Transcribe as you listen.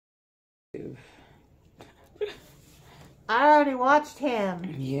I already watched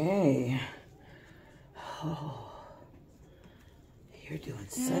him. Yay. Oh, you're doing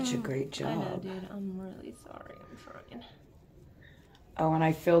such a great job. I know, dude. I'm really sorry. I'm trying. Oh, and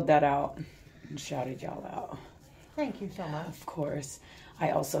I filled that out and shouted y'all out. Thank you so much. Of course.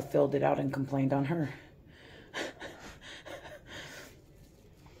 I also filled it out and complained on her.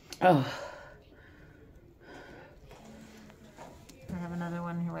 Oh. I have another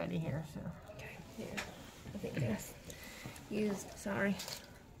one ready here, so. Okay, here. I think that's used. Sorry.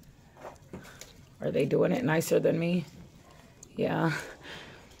 Are they doing it nicer than me? Yeah.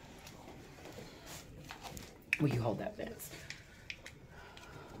 Will you hold that, Vince?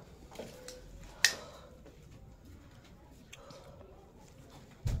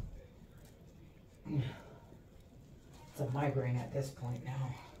 It's a migraine at this point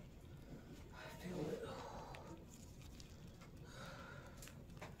now. I feel it.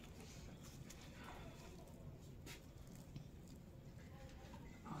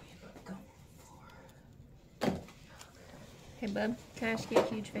 Oh, you better go. Hey, bub. Can I ask you a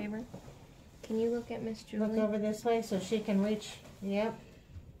huge favor? Can you look at Miss Julie? Look over this way so she can reach. Yep.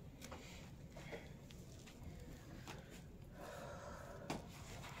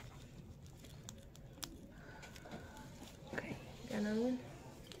 Okay. Got another one?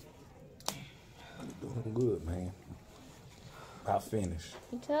 Doing good, man. About finished.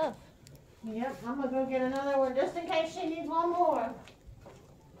 You tough. Yep, I'm gonna go get another one just in case she needs one more.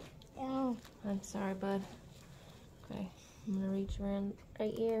 Oh, I'm sorry, bud. Okay, I'm gonna reach around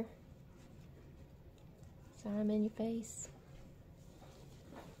right here. Sorry, I'm in your face.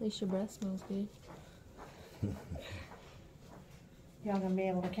 At least your breath smells good. Y'all gonna be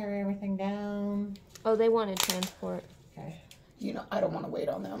able to carry everything down? Oh, they wanted transport. Okay. You know, I don't want to wait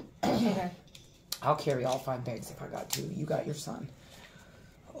on them. Okay. I'll carry all 5 bags if I got to. You got your son.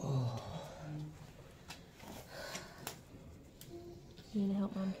 Oh. You gonna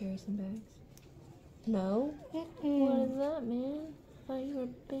help mom carry some bags? No? What is that, man? I thought you were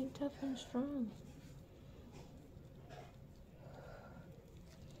big, tough, and strong.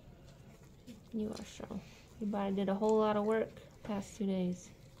 You are strong. Your body did a whole lot of work past 2 days.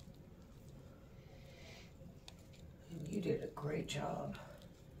 You did a great job.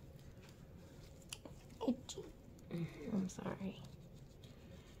 I'm sorry.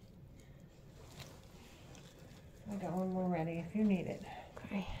 I got one more ready if you need it.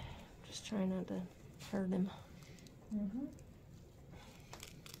 Okay. Just trying not to hurt him. Mm-hmm.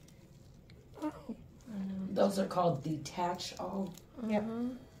 Oh. I know. Those are called detach all. Yep.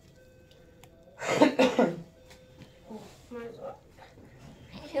 Might as well.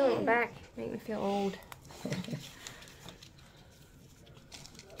 Killing back make me feel old. Good.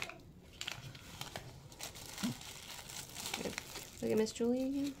 Look at Miss Julie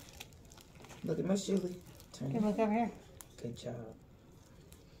again. Look at Miss Julie. Turn Okay, it. look over here. Good job.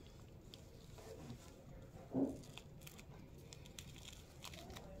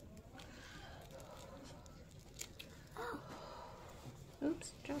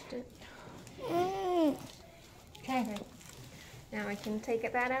 Oops, dropped it. Okay. Now I can take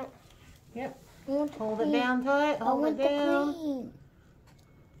that out. Yep. Hold it down tight. Hold it down.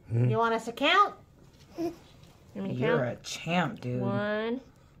 You want us to count? Let me You're count. a champ, dude. 1,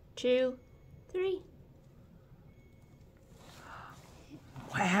 2, 3.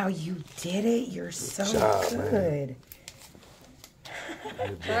 Wow, you did it. You're so Good job, good.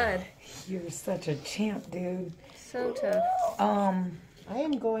 Bud, You're such a champ, dude. so tough. I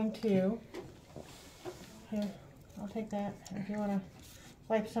am going to. Here, I'll take that. If you want to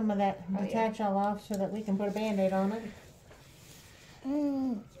wipe some of that Oh, yeah. detach all off so that we can put a Band-Aid on it.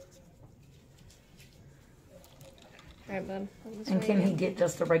 Alright, bud. And can he get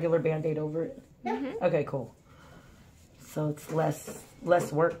just a regular Band-Aid over it? Yeah. Okay, cool. So it's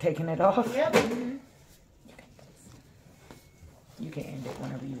less work taking it off. Yep. You can end it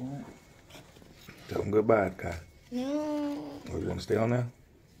whenever you want. Tell them goodbye, Kai. No. Oh, you want to stay on there?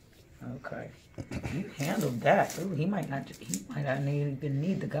 Okay. You handled that. Ooh, he might not even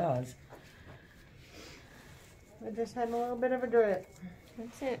need the gauze. I just had a little bit of a drip.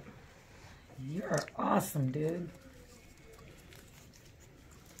 That's it. You're awesome, dude.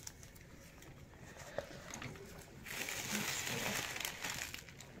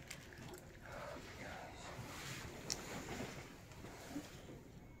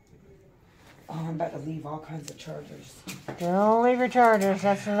 Oh, I'm about to leave all kinds of chargers. Don't leave your chargers.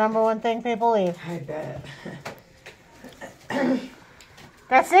 That's the #1 thing people leave. I bet.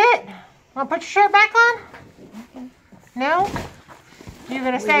 That's it? Want to put your shirt back on? No? You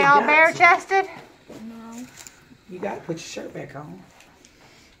gonna stay all bare-chested? No. You gotta put your shirt back on.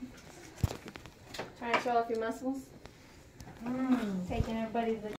 Trying to show off your muscles? Taking everybody's